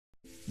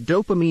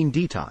Dopamine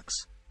Detox.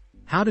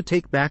 How to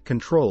take back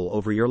control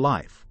over your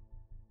life.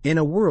 In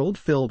a world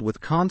filled with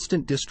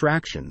constant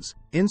distractions,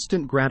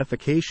 instant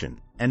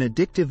gratification, and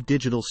addictive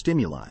digital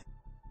stimuli,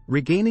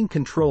 regaining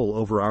control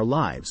over our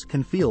lives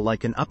can feel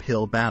like an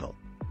uphill battle.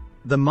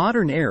 The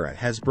modern era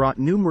has brought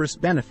numerous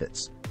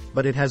benefits,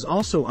 but it has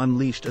also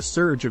unleashed a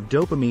surge of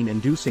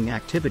dopamine-inducing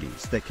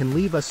activities that can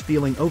leave us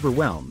feeling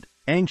overwhelmed,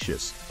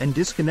 anxious, and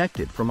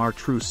disconnected from our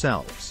true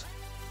selves.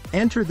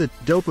 Enter the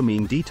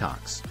Dopamine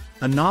Detox,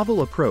 a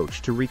novel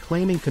approach to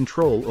reclaiming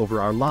control over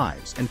our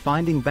lives and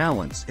finding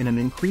balance in an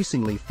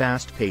increasingly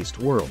fast-paced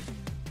world.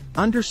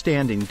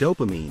 Understanding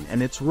dopamine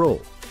and its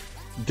role.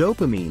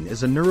 Dopamine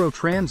is a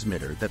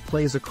neurotransmitter that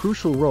plays a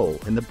crucial role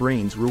in the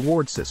brain's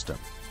reward system.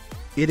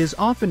 It is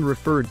often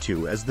referred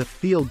to as the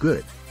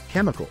feel-good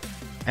chemical,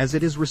 as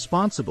it is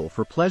responsible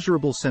for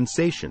pleasurable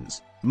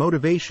sensations,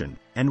 motivation,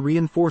 and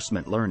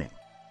reinforcement learning.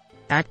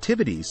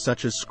 Activities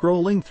such as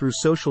scrolling through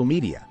social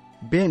media,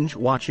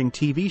 binge-watching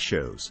TV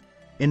shows,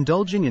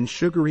 indulging in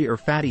sugary or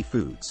fatty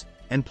foods,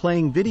 and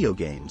playing video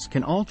games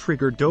can all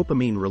trigger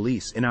dopamine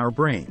release in our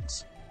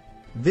brains.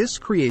 This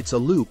creates a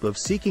loop of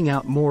seeking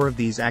out more of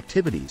these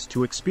activities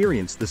to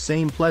experience the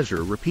same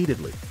pleasure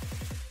repeatedly.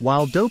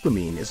 While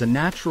dopamine is a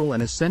natural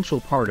and essential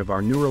part of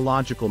our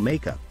neurological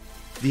makeup,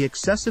 the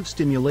excessive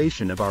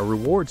stimulation of our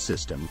reward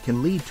system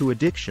can lead to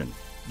addiction,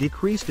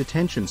 decreased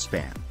attention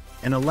span,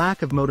 and a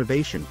lack of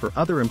motivation for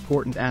other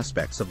important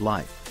aspects of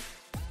life.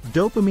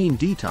 Dopamine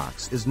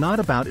detox is not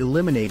about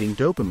eliminating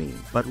dopamine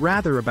but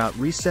rather about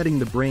resetting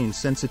the brain's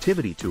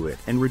sensitivity to it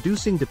and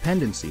reducing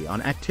dependency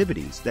on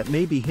activities that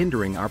may be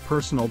hindering our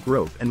personal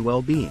growth and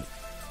well-being.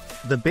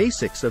 The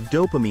basics of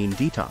dopamine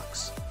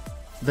detox.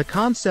 The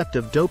concept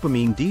of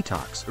dopamine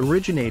detox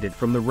originated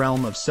from the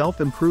realm of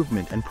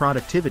self-improvement and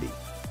productivity,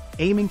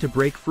 aiming to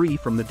break free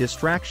from the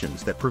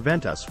distractions that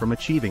prevent us from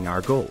achieving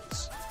our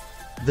goals.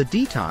 The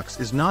detox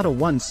is not a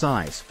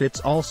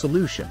one-size-fits-all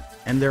solution,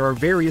 and there are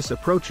various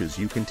approaches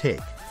you can take.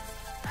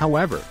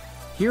 However,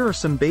 here are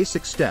some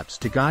basic steps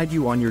to guide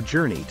you on your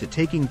journey to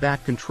taking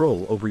back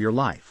control over your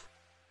life.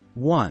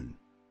 1.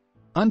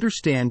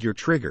 Understand your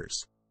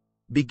triggers.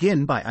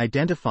 Begin by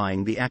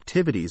identifying the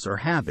activities or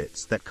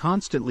habits that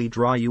constantly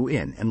draw you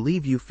in and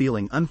leave you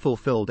feeling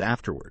unfulfilled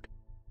afterward.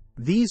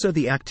 These are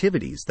the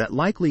activities that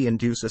likely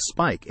induce a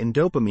spike in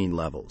dopamine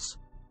levels.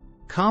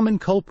 Common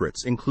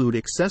culprits include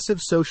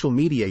excessive social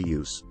media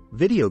use,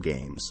 video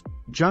games,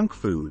 junk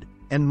food,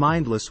 and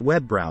mindless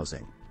web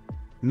browsing.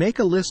 Make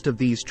a list of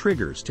these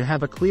triggers to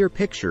have a clear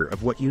picture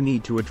of what you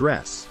need to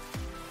address.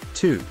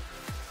 2.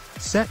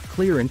 Set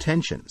clear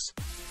intentions.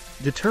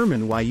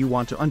 Determine why you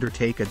want to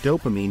undertake a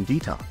dopamine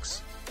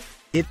detox.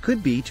 It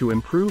could be to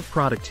improve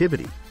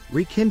productivity,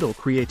 rekindle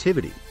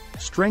creativity,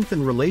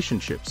 strengthen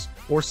relationships,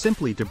 or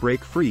simply to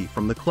break free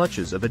from the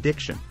clutches of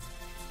addiction.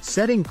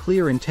 Setting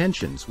clear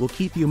intentions will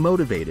keep you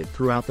motivated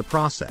throughout the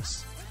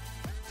process.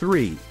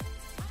 3.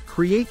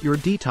 Create your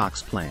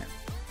detox plan.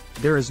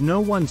 There is no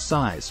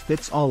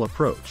one-size-fits-all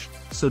approach,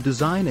 so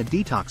design a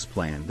detox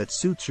plan that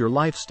suits your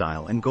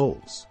lifestyle and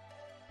goals.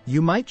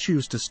 You might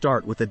choose to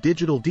start with a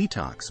digital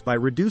detox by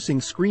reducing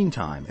screen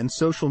time and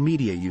social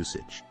media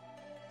usage.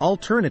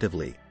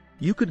 Alternatively,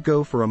 you could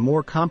go for a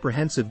more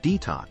comprehensive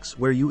detox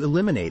where you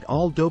eliminate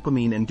all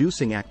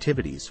dopamine-inducing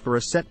activities for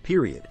a set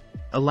period,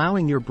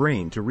 allowing your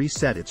brain to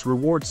reset its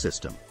reward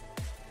system.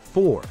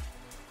 4.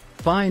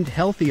 Find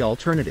healthy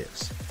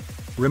alternatives.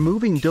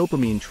 Removing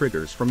dopamine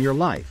triggers from your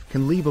life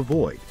can leave a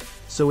void,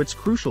 so it's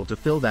crucial to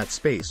fill that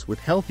space with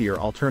healthier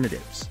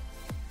alternatives.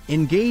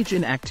 Engage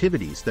in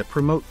activities that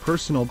promote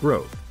personal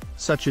growth,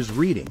 such as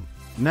reading,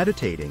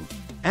 meditating,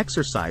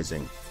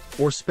 exercising,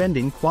 or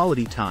spending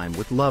quality time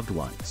with loved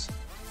ones.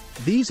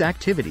 These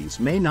activities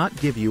may not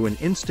give you an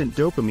instant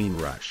dopamine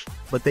rush,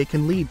 but they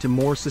can lead to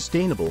more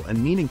sustainable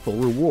and meaningful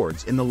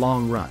rewards in the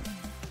long run.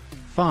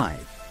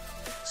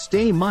 5.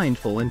 Stay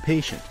mindful and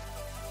patient.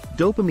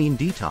 Dopamine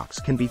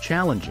detox can be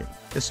challenging,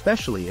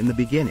 especially in the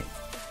beginning.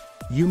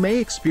 You may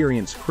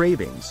experience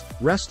cravings,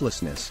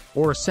 restlessness,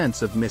 or a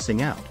sense of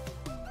missing out.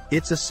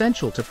 It's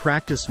essential to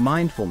practice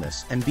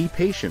mindfulness and be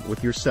patient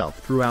with yourself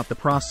throughout the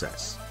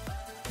process.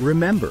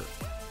 Remember,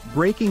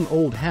 breaking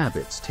old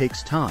habits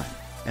takes time,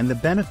 and the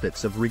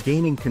benefits of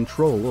regaining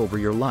control over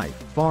your life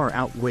far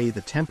outweigh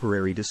the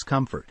temporary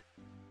discomfort.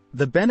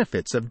 The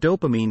benefits of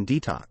dopamine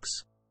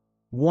detox.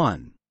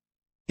 1.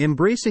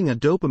 Embracing a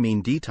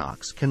dopamine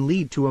detox can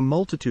lead to a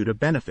multitude of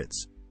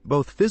benefits,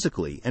 both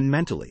physically and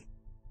mentally.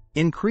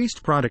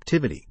 Increased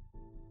productivity.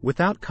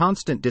 Without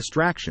constant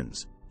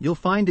distractions, you'll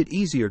find it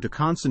easier to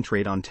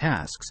concentrate on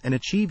tasks and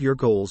achieve your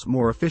goals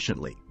more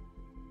efficiently.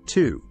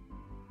 2.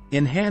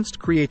 Enhanced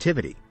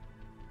creativity.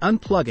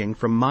 Unplugging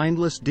from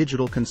mindless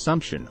digital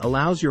consumption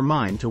allows your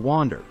mind to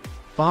wander,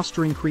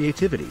 fostering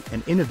creativity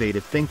and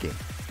innovative thinking.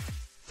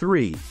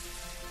 3.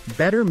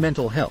 Better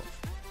mental health.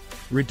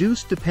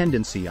 Reduced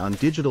dependency on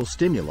digital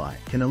stimuli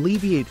can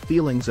alleviate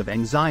feelings of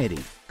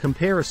anxiety,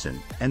 comparison,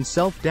 and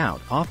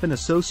self-doubt often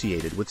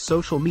associated with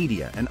social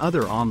media and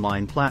other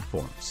online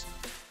platforms.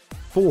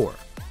 4.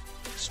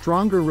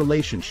 Stronger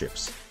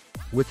relationships.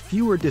 With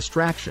fewer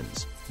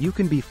distractions, you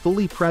can be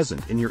fully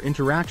present in your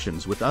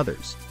interactions with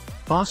others,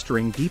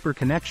 fostering deeper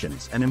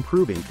connections and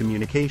improving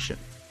communication.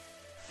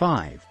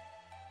 5.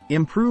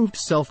 Improved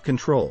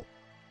self-control.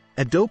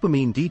 A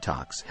dopamine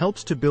detox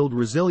helps to build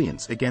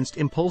resilience against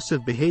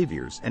impulsive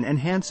behaviors and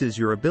enhances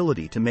your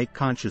ability to make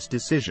conscious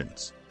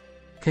decisions.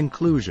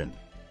 Conclusion.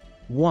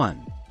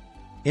 1.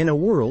 In a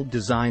world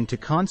designed to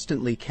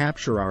constantly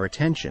capture our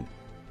attention,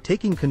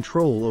 taking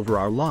control over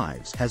our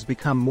lives has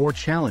become more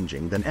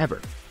challenging than ever.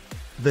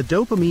 The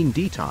dopamine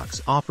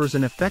detox offers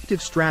an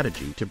effective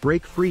strategy to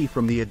break free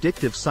from the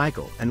addictive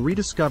cycle and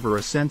rediscover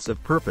a sense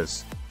of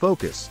purpose,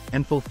 focus,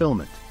 and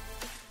fulfillment.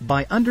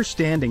 By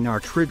understanding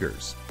our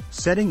triggers,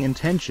 setting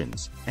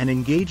intentions, and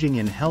engaging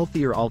in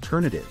healthier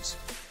alternatives,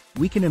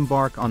 we can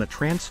embark on a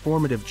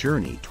transformative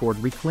journey toward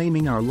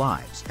reclaiming our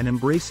lives and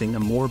embracing a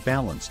more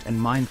balanced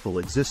and mindful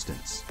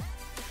existence.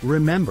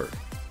 Remember,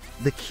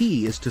 the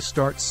key is to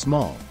start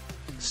small,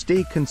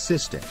 stay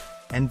consistent,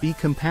 and be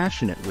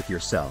compassionate with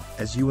yourself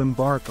as you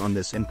embark on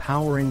this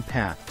empowering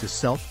path to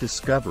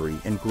self-discovery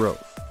and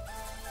growth.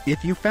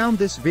 If you found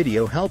this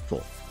video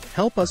helpful,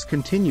 help us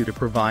continue to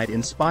provide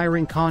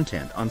inspiring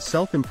content on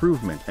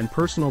self-improvement and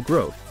personal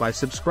growth by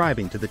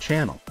subscribing to the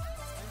channel.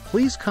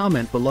 Please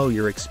comment below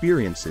your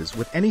experiences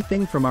with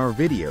anything from our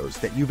videos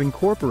that you've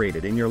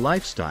incorporated in your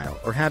lifestyle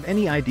or have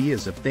any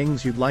ideas of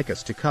things you'd like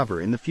us to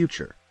cover in the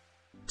future.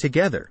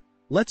 Together,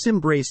 let's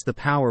embrace the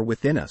power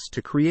within us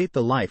to create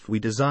the life we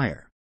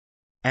desire.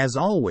 As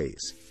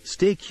always,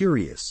 stay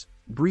curious,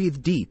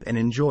 breathe deep and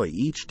enjoy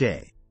each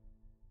day.